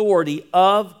and authority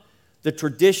of the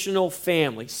traditional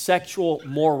family, sexual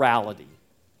morality.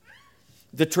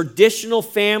 The traditional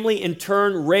family, in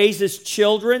turn, raises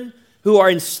children who are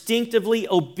instinctively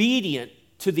obedient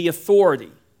to the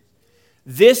authority.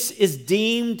 This is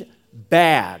deemed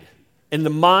bad in the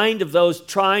mind of those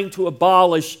trying to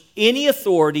abolish any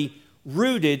authority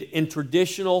rooted in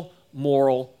traditional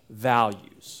moral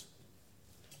values.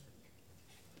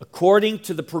 According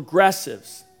to the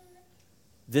progressives,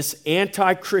 this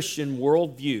anti-Christian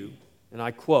worldview, and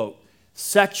I quote,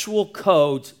 sexual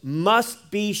codes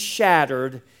must be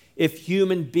shattered if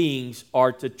human beings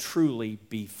are to truly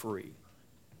be free.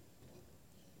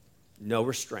 No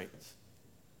restraints.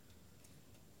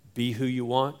 Be who you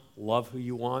want, love who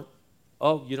you want.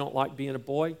 Oh, you don't like being a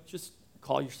boy? Just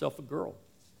call yourself a girl.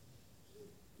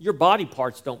 Your body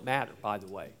parts don't matter, by the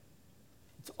way.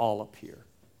 It's all up here.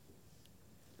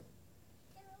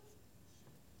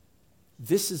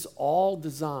 This is all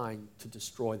designed to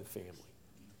destroy the family.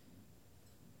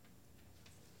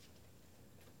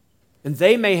 And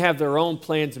they may have their own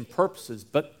plans and purposes,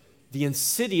 but the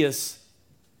insidious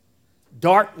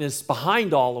darkness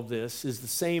behind all of this is the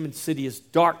same insidious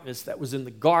darkness that was in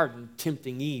the garden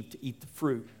tempting Eve to eat the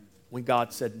fruit when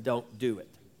God said, don't do it.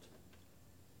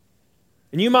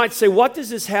 And you might say, what does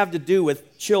this have to do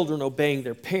with children obeying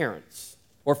their parents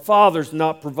or fathers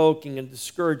not provoking and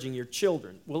discouraging your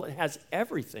children? Well, it has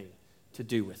everything to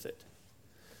do with it.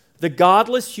 The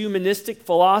godless humanistic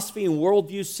philosophy and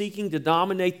worldview seeking to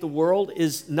dominate the world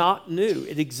is not new.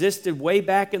 It existed way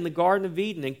back in the Garden of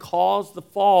Eden and caused the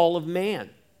fall of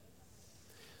man.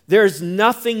 There's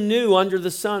nothing new under the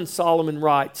sun, Solomon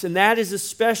writes, and that is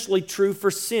especially true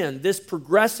for sin. This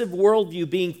progressive worldview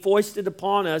being foisted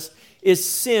upon us is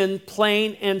sin,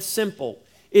 plain and simple.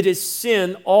 It is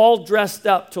sin all dressed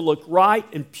up to look right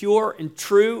and pure and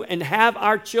true and have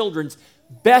our children's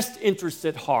best interests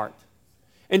at heart.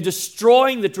 And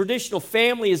destroying the traditional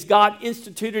family as God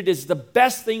instituted is the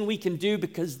best thing we can do,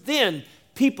 because then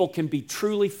people can be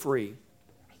truly free.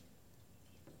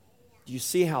 Do you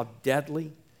see how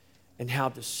deadly and how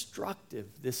destructive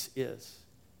this is?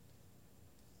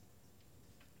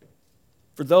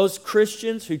 For those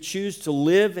Christians who choose to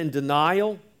live in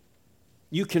denial,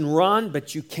 you can run,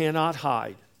 but you cannot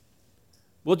hide.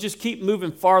 We'll just keep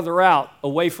moving farther out,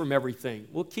 away from everything.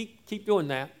 We'll keep doing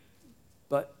that,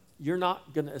 but you're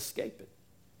not going to escape it.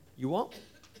 You won't.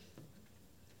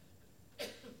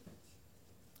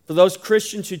 For those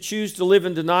Christians who choose to live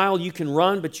in denial, you can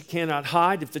run, but you cannot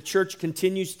hide. If the church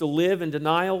continues to live in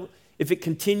denial, if it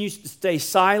continues to stay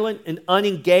silent and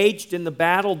unengaged in the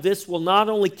battle, this will not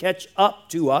only catch up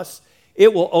to us,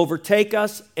 it will overtake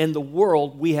us and the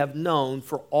world we have known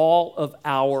for all of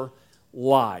our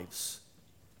lives.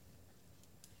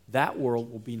 That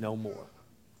world will be no more.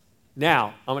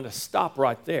 Now, I'm going to stop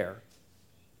right there.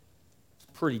 It's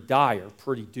pretty dire,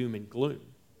 pretty doom and gloom.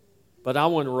 But I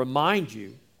want to remind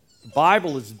you, the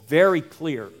Bible is very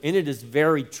clear, and it is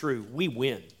very true. We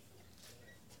win.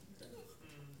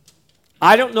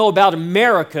 I don't know about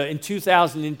America in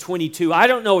 2022. I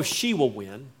don't know if she will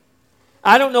win.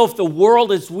 I don't know if the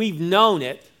world as we've known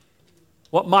it,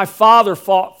 what my father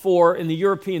fought for in the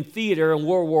European theater in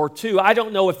World War II, I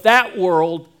don't know if that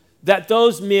world that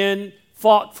those men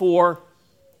fought for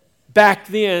back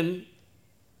then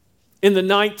in the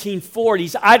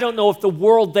 1940s, I don't know if the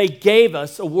world they gave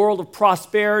us, a world of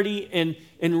prosperity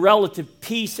and relative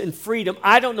peace and freedom,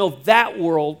 I don't know if that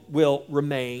world will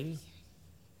remain,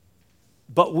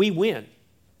 but we win.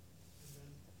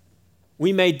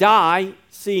 We may die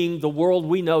seeing the world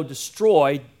we know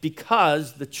destroyed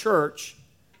because the church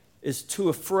is too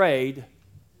afraid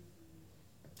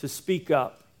to speak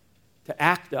up, to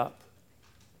act up,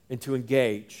 and to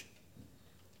engage.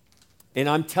 And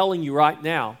I'm telling you right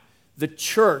now, the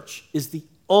church is the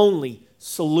only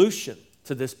solution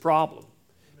to this problem,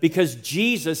 because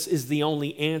Jesus is the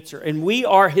only answer. And we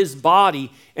are His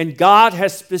body, and God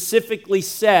has specifically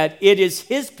said it is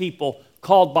His people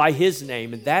called by His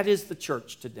name, and that is the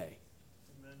church today.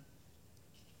 Amen.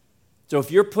 So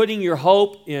if you're putting your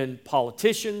hope in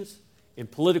politicians, in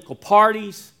political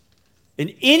parties,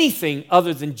 in anything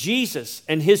other than Jesus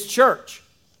and His church,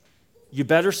 you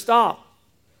better stop.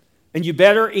 And you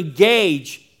better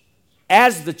engage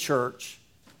as the church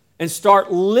and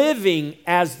start living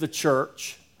as the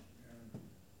church,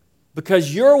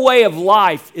 because your way of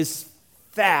life is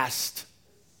fast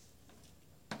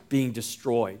being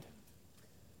destroyed.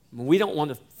 We don't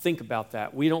want to think about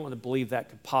that. We don't want to believe that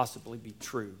could possibly be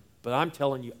true. But I'm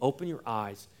telling you, open your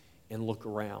eyes and look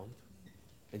around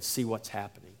and see what's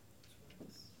happening.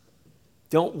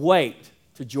 Don't wait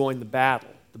to join the battle.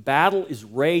 The battle is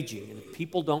raging, and if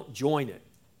people don't join it,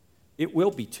 it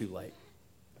will be too late.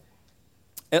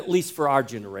 At least for our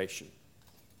generation.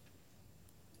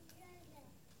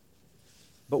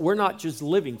 But we're not just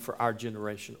living for our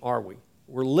generation, are we?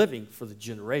 We're living for the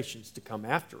generations to come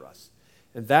after us.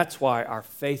 And that's why our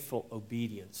faithful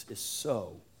obedience is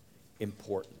so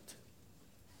important.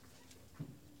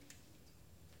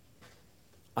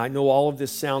 I know all of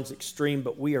this sounds extreme,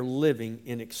 but we are living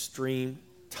in extreme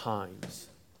times.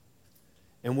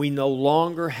 And we no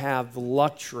longer have the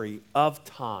luxury of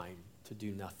time to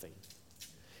do nothing.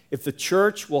 If the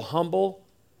church will humble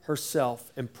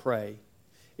herself and pray,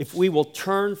 if we will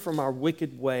turn from our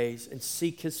wicked ways and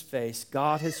seek His face,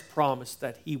 God has promised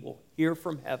that He will hear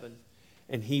from heaven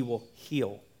and He will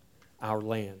heal our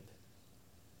land.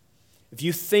 If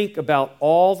you think about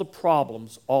all the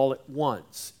problems all at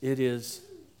once, it is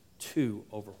too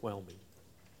overwhelming.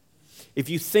 If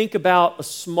you think about a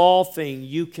small thing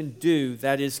you can do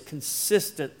that is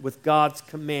consistent with God's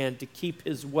command to keep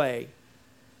His way,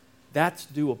 that's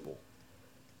doable.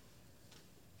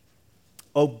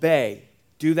 Obey,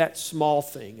 do that small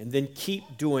thing, and then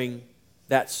keep doing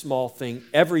that small thing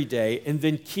every day and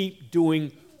then keep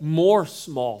doing more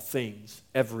small things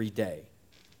every day.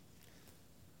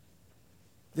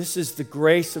 This is the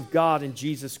grace of God in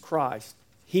Jesus Christ.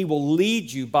 He will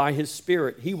lead you by His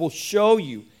Spirit. He will show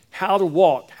you how to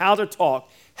walk, how to talk,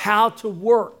 how to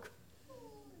work,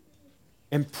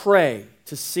 and pray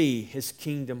to see His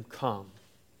kingdom come.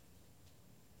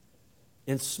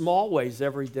 In small ways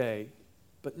every day,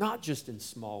 but not just in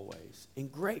small ways, in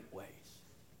great ways.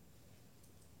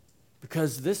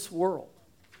 Because this world,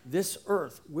 this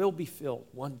earth will be filled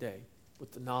one day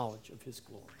with the knowledge of His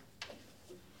glory.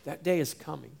 That day is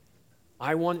coming.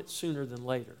 I want it sooner than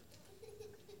later.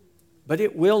 But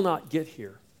it will not get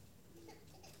here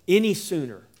any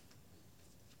sooner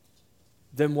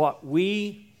than what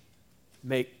we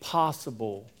make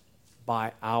possible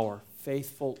by our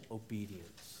faithful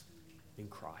obedience in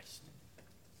Christ.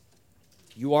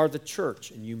 You are the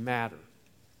church and you matter.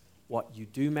 What you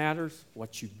do matters.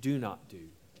 What you do not do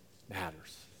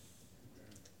matters.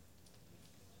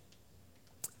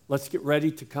 Let's get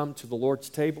ready to come to the Lord's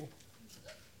table.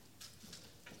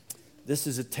 This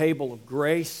is a table of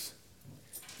grace.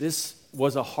 This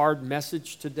was a hard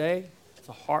message today. It's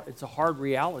a hard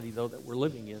reality, though, that we're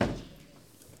living in.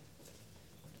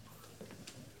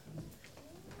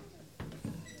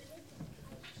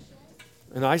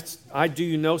 And I do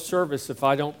you no service if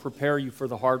I don't prepare you for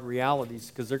the hard realities,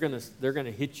 because they're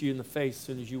gonna hit you in the face as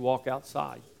soon as you walk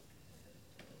outside.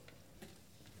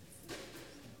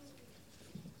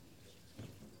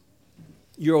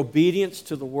 Your obedience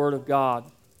to the Word of God,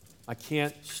 I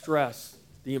can't stress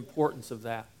the importance of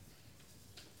that.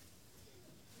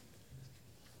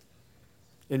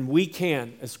 And we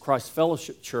can, as Christ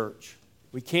Fellowship Church,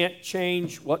 we can't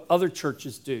change what other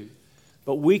churches do,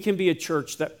 but we can be a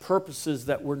church that purposes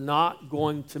that we're not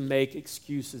going to make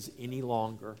excuses any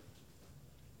longer.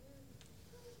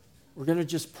 We're going to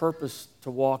just purpose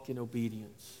to walk in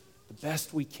obedience the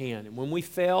best we can. And when we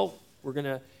fail, we're going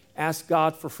to ask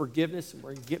God for forgiveness, and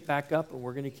we're going to get back up, and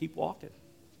we're going to keep walking.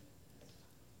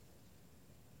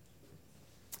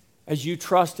 As you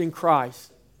trust in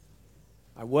Christ,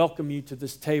 I welcome you to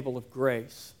this table of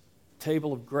grace.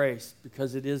 Table of grace,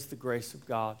 because it is the grace of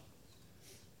God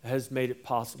that has made it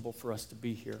possible for us to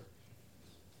be here.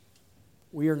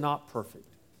 We are not perfect,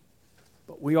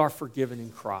 but we are forgiven in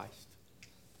Christ.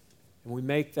 And we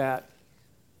make that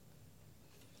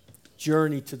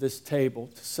journey to this table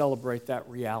to celebrate that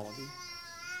reality,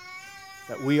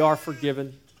 that we are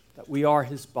forgiven, that we are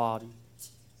His body.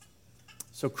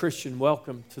 So, Christian,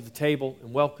 welcome to the table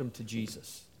and welcome to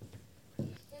Jesus.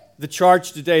 The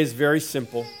charge today is very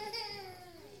simple.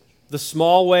 The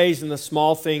small ways and the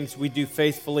small things we do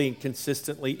faithfully and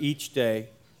consistently each day,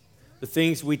 the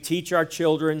things we teach our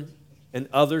children and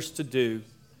others to do,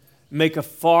 make a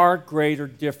far greater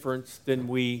difference than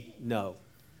we know.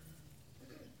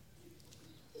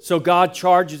 So God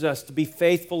charges us to be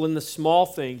faithful in the small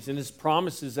things, and His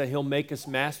promises that He'll make us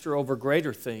master over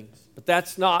greater things. But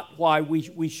that's not why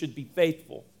we should be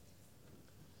faithful.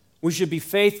 We should be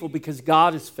faithful because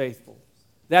God is faithful.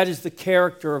 That is the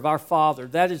character of our Father.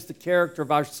 That is the character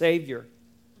of our Savior.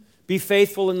 Be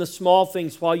faithful in the small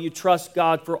things while you trust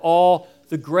God for all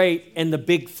the great and the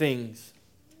big things.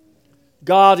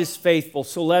 God is faithful,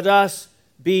 so let us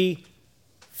be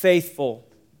faithful.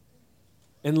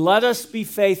 And let us be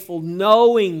faithful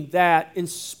knowing that in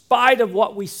spite of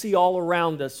what we see all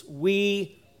around us,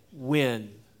 we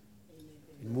win.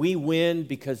 And we win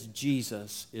because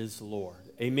Jesus is Lord.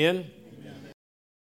 Amen?